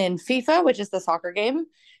teams in FIFA, which is the soccer game.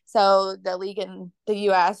 So the league in the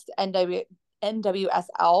US,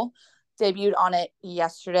 NWSL, debuted on it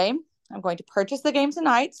yesterday. I'm going to purchase the game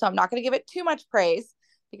tonight, so I'm not going to give it too much praise,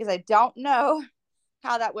 because I don't know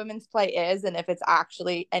how that women's play is and if it's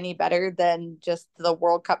actually any better than just the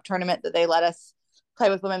World Cup tournament that they let us play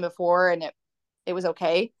with women before, and it was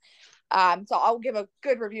okay. So I'll give a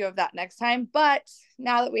good review of that next time. But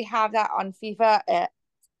now that we have that on FIFA at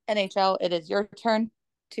NHL, it is your turn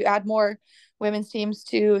to add more women's teams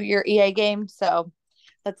to your EA game. So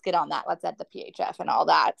let's get on that. Let's add the PHF and all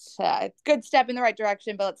that. It's a good step in the right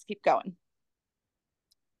direction, but let's keep going.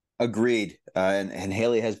 Agreed. And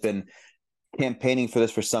Haley has been campaigning for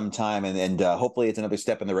this for some time, and hopefully it's another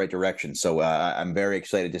step in the right direction. So I'm very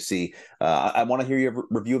excited to see. I want to hear your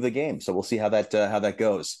review of the game, so we'll see how that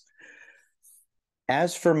goes.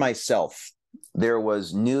 As for myself, there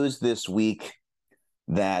was news this week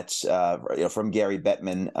that from Gary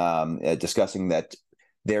Bettman discussing that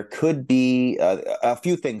there could be a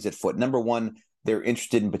few things at foot. Number one, they're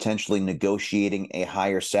interested in potentially negotiating a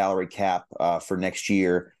higher salary cap for next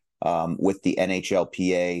year with the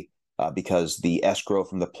NHLPA. Because the escrow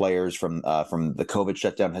from the players from the COVID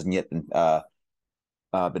shutdown hasn't yet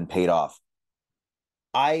been paid off.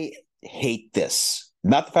 I hate this.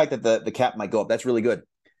 Not the fact that the cap might go up. That's really good.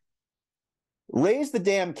 Raise the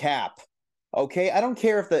damn cap. Okay, I don't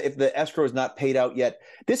care if the escrow is not paid out yet.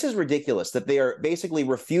 This is ridiculous that they are basically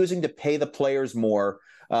refusing to pay the players more.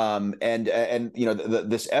 And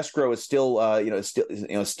this escrow is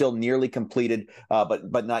still nearly completed,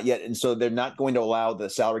 but not yet, and so they're not going to allow the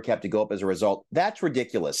salary cap to go up as a result. That's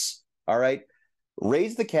ridiculous. All right,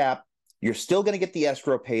 raise the cap. You're still going to get the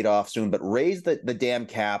escrow paid off soon, but raise the damn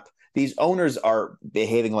cap. These owners are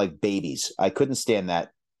behaving like babies. I couldn't stand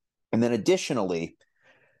that. And then additionally,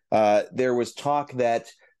 there was talk that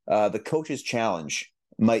the coach's challenge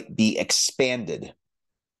might be expanded.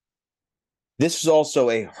 This is also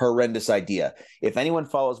a horrendous idea. If anyone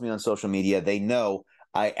follows me on social media, they know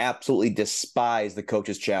I absolutely despise the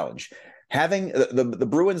coach's challenge. Having the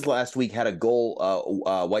Bruins last week had a goal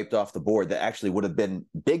wiped off the board that actually would have been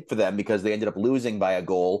big for them, because they ended up losing by a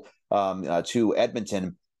goal to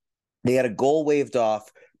Edmonton. They had a goal waved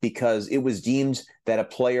off because it was deemed that a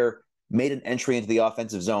player made an entry into the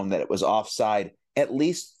offensive zone that it was offside at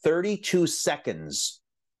least 32 seconds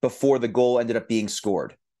before the goal ended up being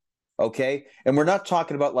scored. Okay, and we're not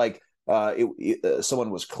talking about like someone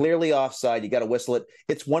was clearly offside. You got to whistle it.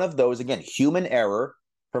 It's one of those, again, human error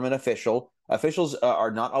from an official. Officials are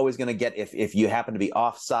not always going to get if you happen to be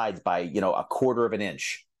offside by a quarter of an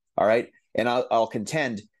inch. All right, and I'll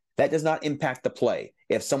contend that does not impact the play.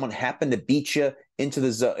 If someone happened to beat you into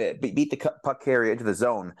the zone, beat the puck carrier into the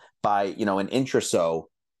zone by an inch or so,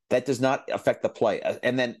 that does not affect the play.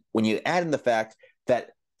 And then when you add in the fact that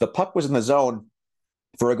the puck was in the zone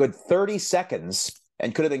for a good 30 seconds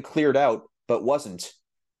and could have been cleared out, but wasn't,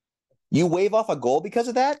 you wave off a goal because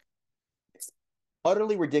of that? It's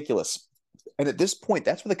utterly ridiculous. And at this point,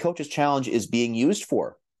 that's what the coach's challenge is being used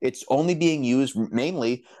for. It's only being used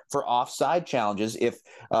mainly for offside challenges. If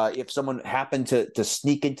someone happened to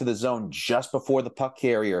sneak into the zone just before the puck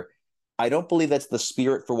carrier, I don't believe that's the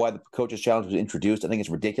spirit for why the Coaches Challenge was introduced. I think it's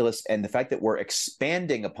ridiculous. And the fact that we're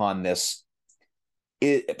expanding upon this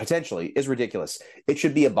potentially is ridiculous. It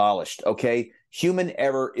should be abolished, okay? Human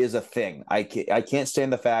error is a thing. I can't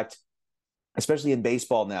stand the fact, especially in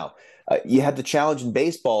baseball now. You had the challenge in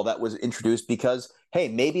baseball that was introduced because, hey,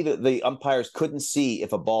 maybe the umpires couldn't see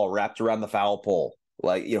if a ball wrapped around the foul pole,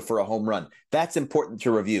 like, for a home run. That's important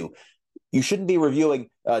to review. You shouldn't be reviewing,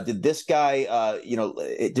 did this guy,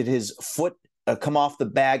 did his foot come off the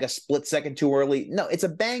bag a split second too early? No, it's a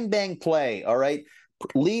bang, bang play, all right?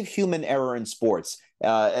 Leave human error in sports,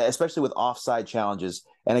 especially with offside challenges.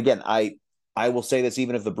 And again, I will say this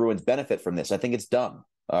even if the Bruins benefit from this. I think it's dumb,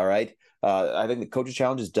 all right? I think the Coaches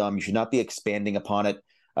Challenge is dumb. You should not be expanding upon it.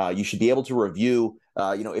 You should be able to review,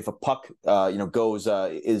 if a puck,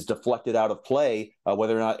 is deflected out of play,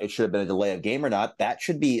 whether or not it should have been a delay of game or not. That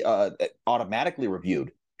should be automatically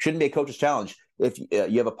reviewed. Shouldn't be a Coaches Challenge. If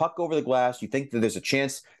you have a puck over the glass, you think that there's a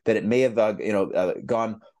chance that it may have,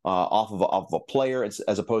 gone off of a player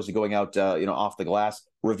as opposed to going out, off the glass.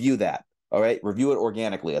 Review that. All right, review it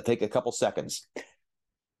organically. It'll take a couple seconds.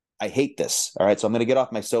 I hate this. All right, so I'm going to get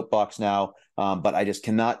off my soapbox now, but I just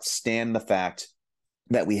cannot stand the fact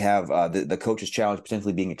that we have the Coaches Challenge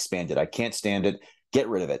potentially being expanded. I can't stand it. Get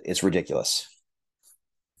rid of it. It's ridiculous.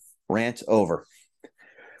 Rant over.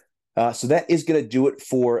 So that is going to do it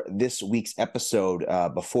for this week's episode.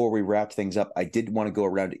 Before we wrap things up, I did want to go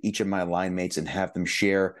around to each of my line mates and have them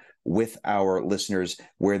share with our listeners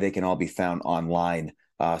where they can all be found online.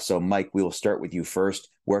 So, Mike, we will start with you first.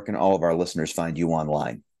 Where can all of our listeners find you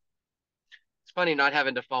online? It's funny not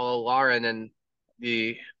having to follow Lauren and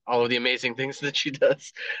all of the amazing things that she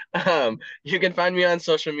does. You can find me on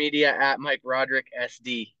social media at Mike Roderick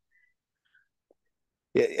SD.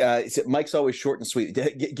 Yeah, Mike's always short and sweet.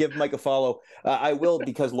 Give Mike a follow. I will,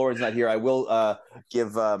 because Lauren's not here. I will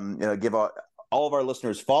give all of our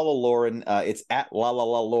listeners follow Lauren. It's at la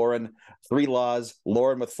Lauren, 3 laws,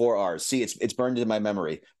 Lauren with 4 R's. See, it's burned into my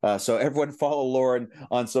memory. So everyone follow Lauren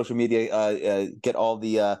on social media. Get all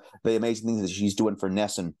the amazing things that she's doing for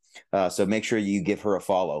Nesson. So make sure you give her a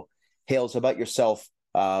follow. Hales, how about yourself?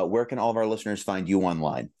 Where can all of our listeners find you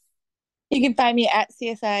online? You can find me at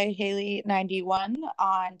CSI Haley 91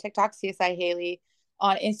 on TikTok, CSI Haley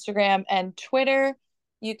on Instagram and Twitter.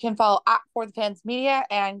 You can follow at For the Fans Media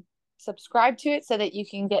and subscribe to it so that you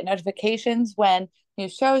can get notifications when new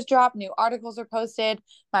shows drop, new articles are posted.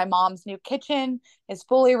 My mom's new kitchen is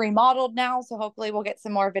fully remodeled now, so hopefully we'll get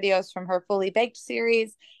some more videos from her Fully Baked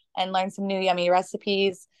series and learn some new yummy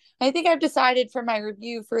recipes. I think I've decided for my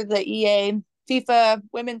review for the EA FIFA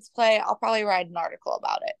women's play, I'll probably write an article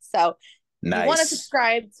about it. So nice. You want to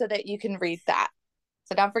subscribe so that you can read that.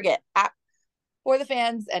 So don't forget, at For the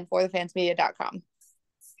Fans and forthefansmedia.com.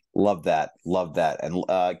 Love that. And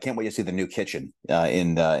can't wait to see the new kitchen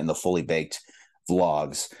in the Fully Baked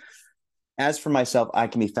vlogs. As for myself, I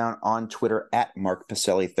can be found on Twitter at Mark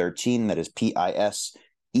Pacelli13. That is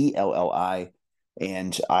Piselli.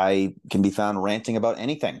 And I can be found ranting about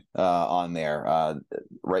anything on there.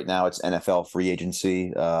 Right now, it's NFL free agency.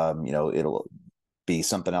 It'll be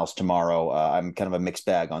something else tomorrow. I'm kind of a mixed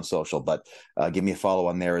bag on social, but give me a follow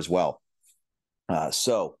on there as well.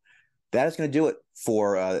 So that is going to do it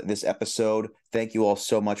for this episode. Thank you all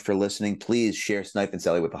so much for listening. Please share Snipe and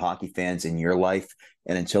Sally with the hockey fans in your life.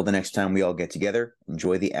 And until the next time we all get together,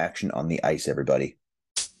 enjoy the action on the ice, everybody.